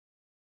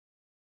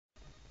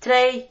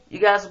Today, you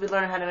guys will be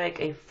learning how to make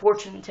a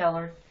fortune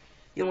teller.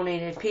 You will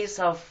need a piece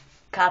of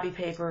copy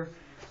paper,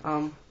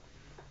 or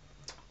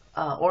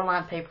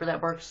lined paper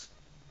that works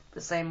the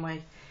same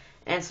way,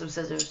 and some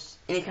scissors.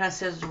 Any kind of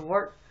scissors will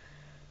work,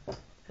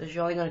 because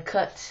you're only going to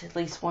cut at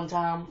least one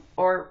time,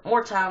 or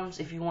more times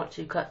if you want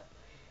to cut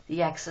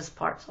the excess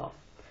parts off.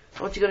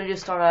 So what you're going to do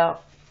is start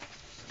out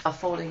by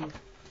folding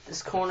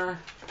this corner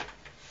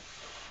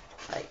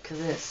like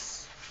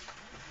this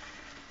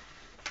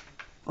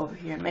over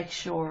here. Make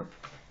sure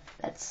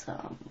that's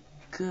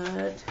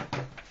good.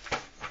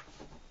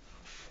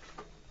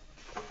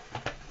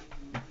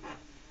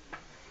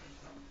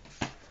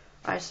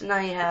 Alright, so now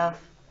you have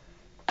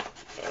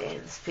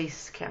this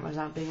piece. The camera's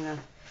not big enough.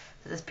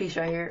 So this piece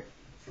right here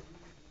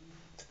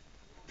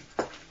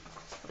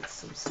with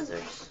some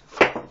scissors.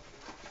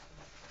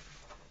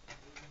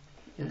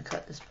 You're gonna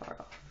cut this part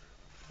off.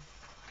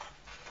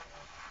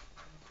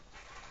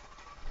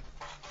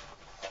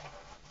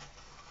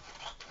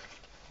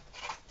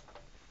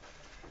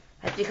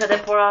 After you cut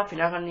that part off, you're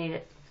not gonna need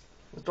it.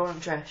 Throw it in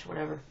the trash,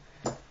 whatever.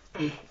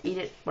 Eat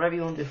it, whatever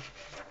you want to do.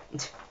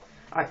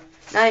 Alright,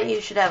 now you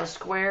should have a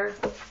square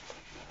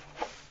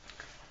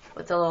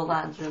with the little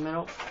lines in the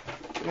middle.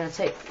 You're going to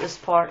take this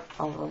part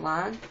of the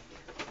line.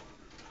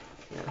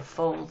 You're going to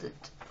fold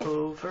it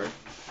over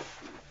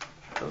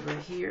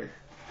here.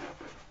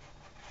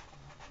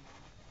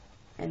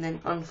 And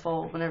then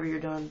unfold whenever you're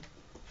done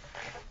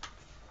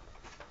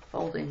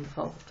folding.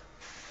 Fold.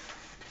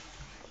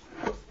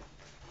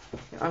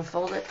 You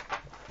unfold it.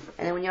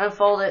 And then when you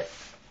unfold it,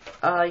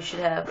 you should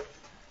have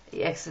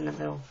the X in the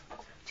middle.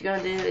 What you're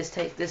going to do is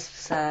take this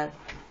side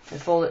and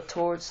fold it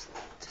towards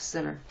the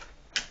center.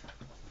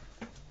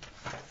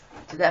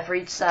 Do that for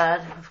each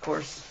side, of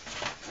course.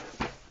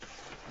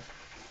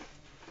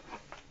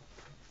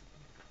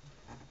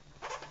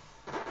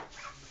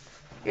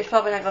 Yours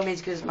probably not going to be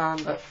as good as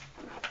mine, but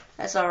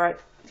that's alright.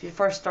 If you're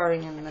first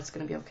starting, and that's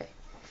going to be okay.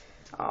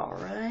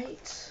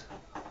 Alright.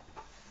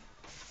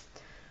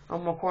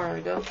 One more corner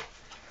to go.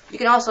 You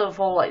can also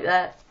fold like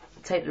that,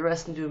 tape the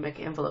rest, and make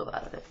an envelope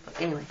out of it.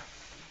 But anyway,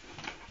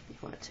 if you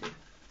wanted to.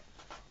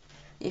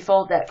 You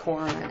fold that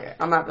corner right there.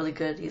 I'm not really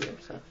good either,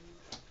 so.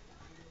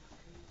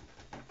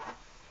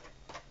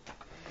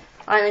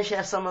 Alright, then you should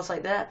have something else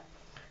like that.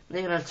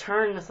 Then you're going to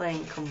turn the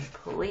thing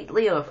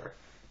completely over.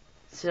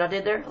 See what I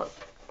did there? Look.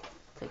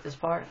 Take this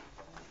part.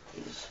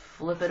 You just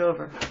flip it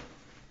over.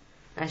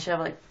 And I should have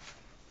like.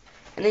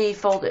 And then you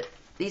fold it.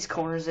 These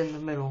corners in the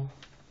middle.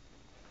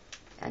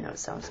 I know it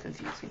sounds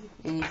confusing.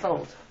 And you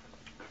fold.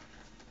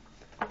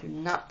 Do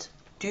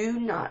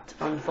not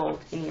unfold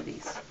any of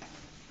these.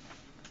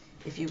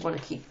 If you want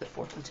to keep the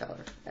fortune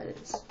teller, that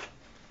is.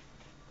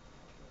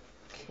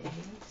 Okay.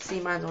 See,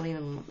 mine don't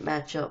even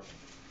match up.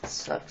 It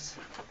sucks.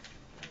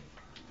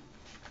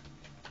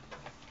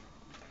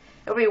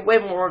 There'll be way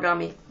more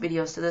origami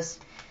videos to this.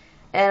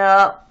 And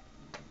I'll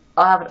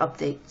have an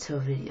update to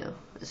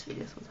this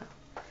video sometime.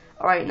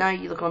 Alright, now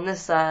you look on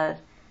this side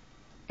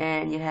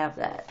and you have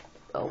that.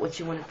 What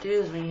you want to do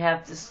is when you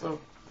have this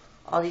little,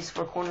 all these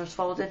four corners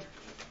folded,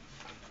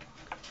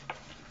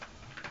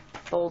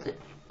 fold it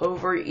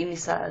over any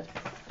side,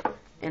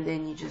 and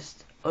then you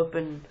just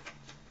open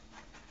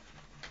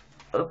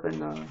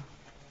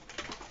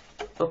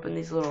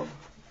these little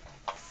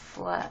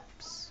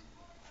flaps.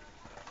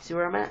 See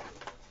where I'm at?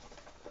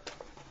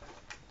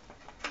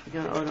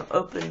 You're going to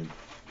open,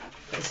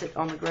 place it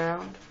on the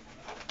ground,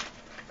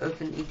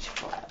 open each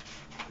flap.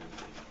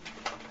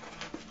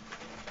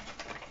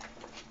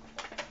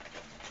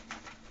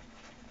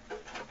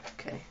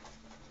 Okay.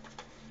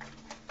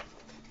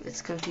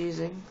 It's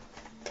confusing.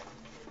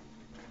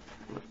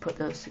 I'm going to put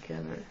those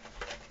together.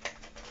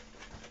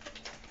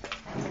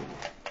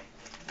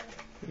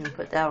 You're going to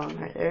put that one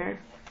right there.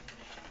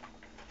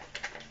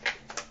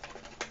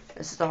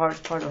 This is the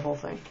hardest part of the whole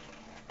thing.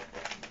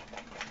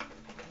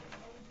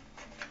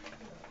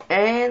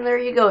 And there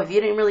you go. If you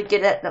didn't really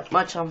get that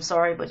much, I'm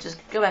sorry, but just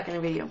go back in the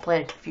video and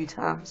play it a few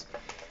times,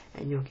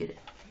 and you'll get it.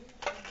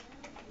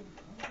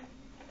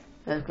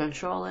 To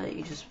control it,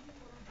 you just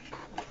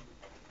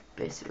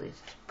basically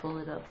just pull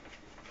it up.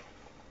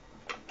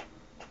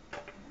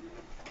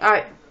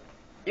 Alright,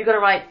 you're going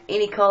to write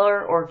any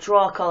color or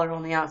draw a color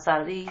on the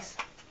outside of these.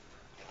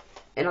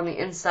 And on the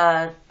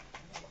inside,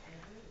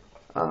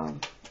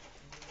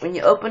 when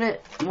you open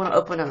it, you want to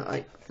open it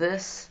like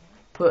this.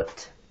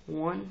 Put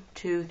 1,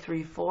 2,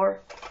 3, 4.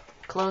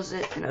 Close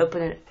it and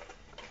open it.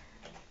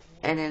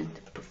 And then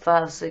put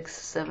 5, 6,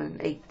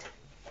 7, 8.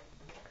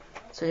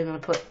 So you're going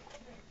to put,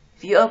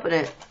 if you open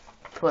it,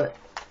 put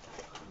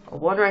a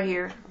 1 right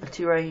here, a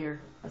 2 right here,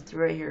 a 3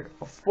 right here,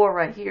 a 4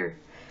 right here,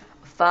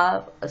 a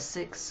 5, a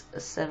 6, a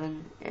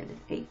 7, and an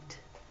 8.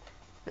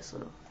 This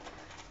little.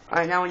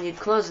 Alright, now when you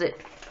close it,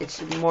 it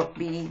should be more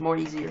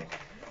easier.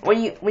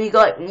 When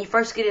you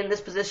first get in this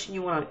position,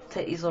 you want to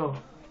take these little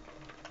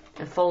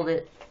and fold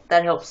it.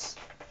 That helps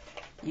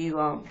you.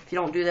 If you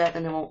don't do that,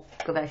 then it won't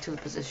go back to the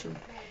position.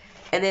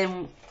 And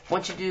then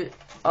once you do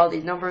all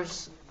these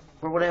numbers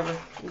or whatever,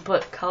 you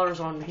put colors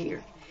on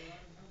here.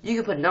 You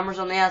can put numbers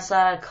on the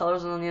outside,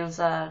 colors on the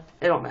inside.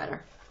 It don't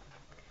matter.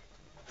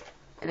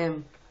 And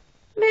then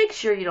make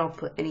sure you don't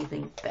put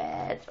anything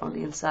bad on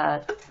the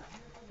inside.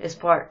 This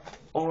part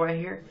over right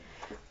here.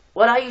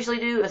 What I usually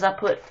do is I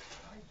put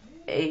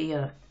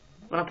a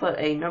when I put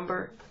a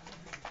number,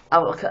 I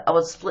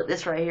would split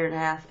this right here in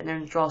half and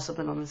then draw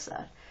something on this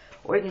side.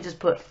 Or you can just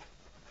put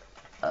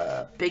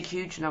a big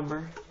huge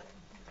number,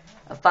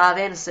 a 5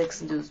 and a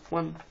 6, and do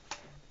one.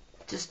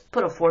 Just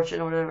put a fortune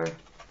or whatever.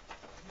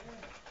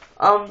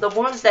 The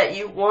ones that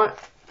you want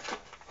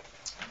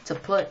to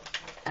put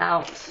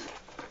out,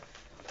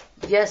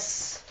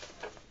 yes,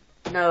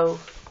 no,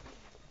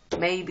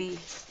 maybe,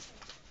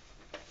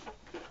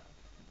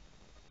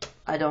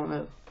 I don't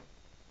know.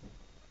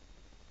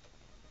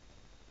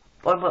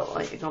 What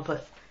you're gonna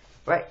put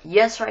right?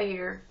 Yes, right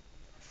here,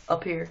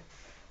 up here,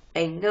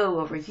 a no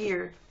over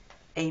here,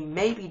 a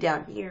maybe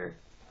down here,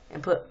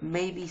 and put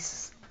maybe.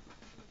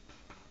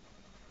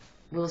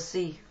 We'll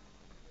see.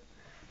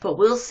 Put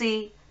we'll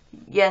see,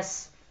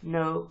 yes,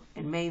 no,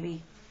 and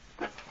maybe.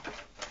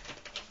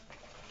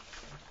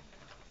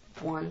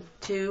 1,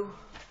 2,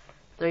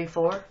 3,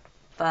 4,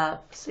 5,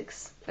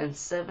 6, and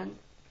 7,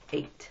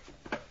 8.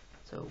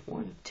 So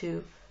 1,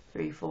 2,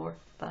 3, 4,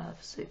 5,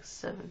 6,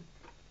 7,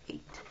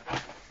 8.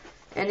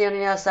 And then on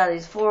the outside of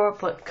these 4,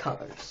 put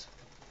colors.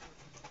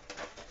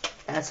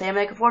 That's how you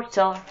make a fortune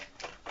teller.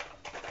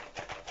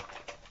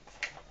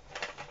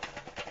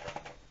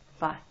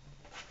 Bye.